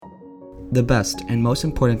The best and most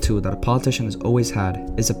important tool that a politician has always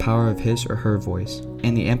had is the power of his or her voice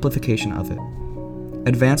and the amplification of it.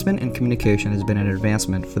 Advancement in communication has been an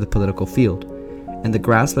advancement for the political field, and the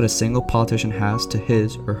grasp that a single politician has to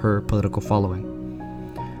his or her political following.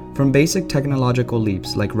 From basic technological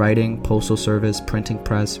leaps like writing, postal service, printing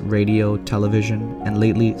press, radio, television, and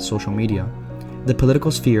lately social media, the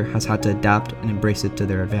political sphere has had to adapt and embrace it to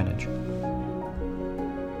their advantage.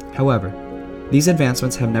 However, these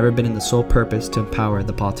advancements have never been in the sole purpose to empower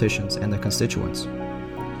the politicians and their constituents.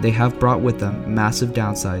 They have brought with them massive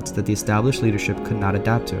downsides that the established leadership could not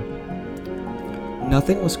adapt to.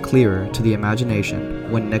 Nothing was clearer to the imagination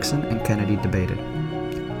when Nixon and Kennedy debated.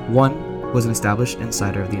 One was an established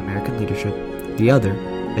insider of the American leadership, the other,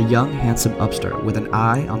 a young, handsome upstart with an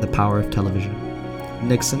eye on the power of television.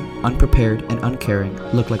 Nixon, unprepared and uncaring,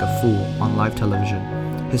 looked like a fool on live television.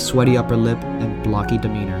 His sweaty upper lip and blocky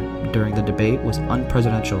demeanor during the debate was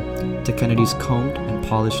unpresidential to Kennedy's combed and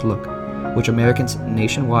polished look, which Americans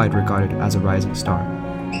nationwide regarded as a rising star.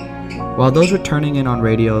 While those returning in on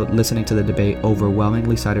radio listening to the debate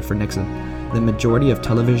overwhelmingly sided for Nixon, the majority of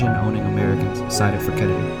television-owning Americans sided for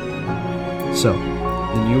Kennedy. So,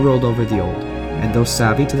 the new rolled over the old, and those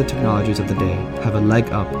savvy to the technologies of the day have a leg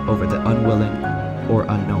up over the unwilling or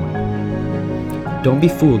unknowing. Don't be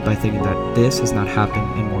fooled by thinking that this has not happened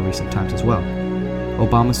in more recent times as well.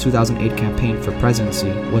 Obama's 2008 campaign for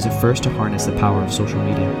presidency was the first to harness the power of social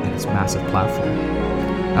media and its massive platform.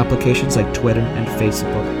 Applications like Twitter and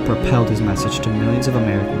Facebook propelled his message to millions of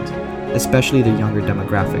Americans, especially the younger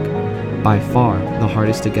demographic, by far the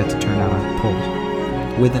hardest to get to turn out on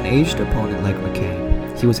polls. With an aged opponent like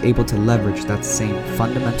McCain, he was able to leverage that same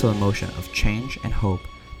fundamental emotion of change and hope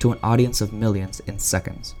to an audience of millions in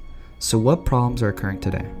seconds. So what problems are occurring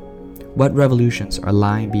today? What revolutions are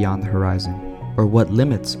lying beyond the horizon? Or what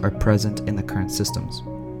limits are present in the current systems?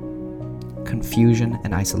 Confusion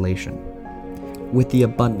and isolation. With the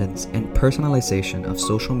abundance and personalization of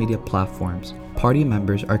social media platforms, party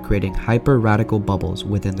members are creating hyper-radical bubbles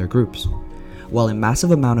within their groups, while a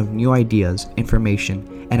massive amount of new ideas,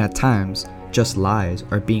 information, and at times, just lies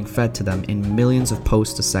are being fed to them in millions of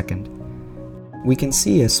posts a second. We can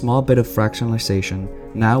see a small bit of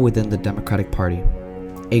fractionalization now within the Democratic Party.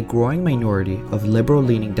 A growing minority of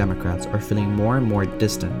liberal-leaning Democrats are feeling more and more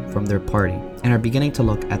distant from their party and are beginning to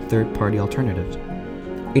look at third-party alternatives.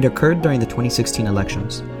 It occurred during the 2016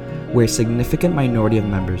 elections, where a significant minority of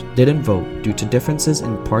members didn't vote due to differences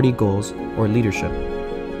in party goals or leadership.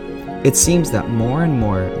 It seems that more and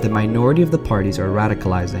more the minority of the parties are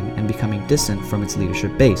radicalizing and becoming distant from its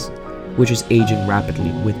leadership base, which is aging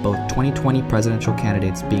rapidly, with both 2020 presidential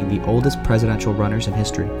candidates being the oldest presidential runners in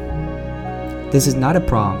history. This is not a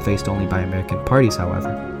problem faced only by American parties,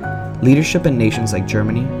 however. Leadership in nations like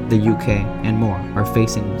Germany, the UK, and more are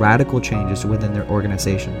facing radical changes within their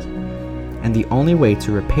organizations, and the only way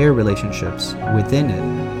to repair relationships within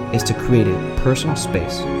it is to create a personal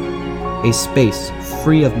space, a space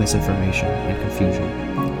free of misinformation and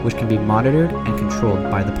confusion, which can be monitored and controlled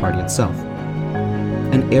by the party itself.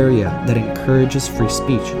 An area that encourages free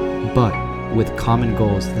speech, but with common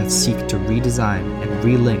goals that seek to redesign and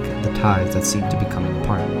relink the ties that seem to be coming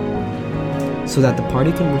apart, so that the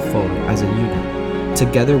party can move forward as a unit,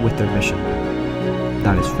 together with their mission.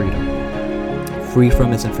 That is freedom. Free from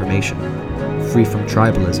misinformation, free from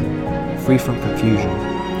tribalism, free from confusion,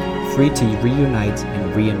 free to reunite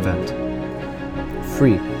and reinvent.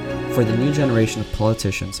 Free for the new generation of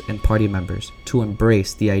politicians and party members to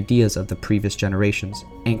embrace the ideas of the previous generations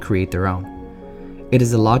and create their own. It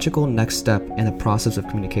is the logical next step in the process of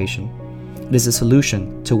communication. It is a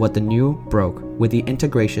solution to what the new broke with the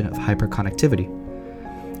integration of hyperconnectivity.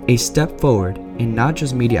 A step forward in not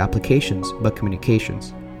just media applications, but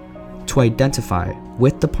communications. To identify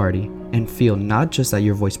with the party and feel not just that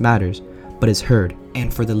your voice matters, but is heard,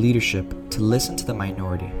 and for the leadership to listen to the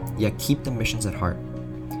minority, yet keep the missions at heart.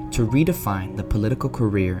 To redefine the political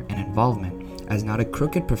career and involvement as not a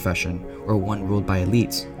crooked profession or one ruled by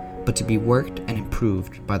elites, but to be worked and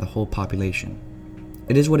improved by the whole population.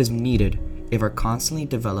 It is what is needed if our constantly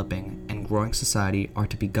developing and growing society are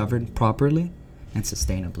to be governed properly and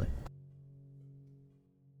sustainably.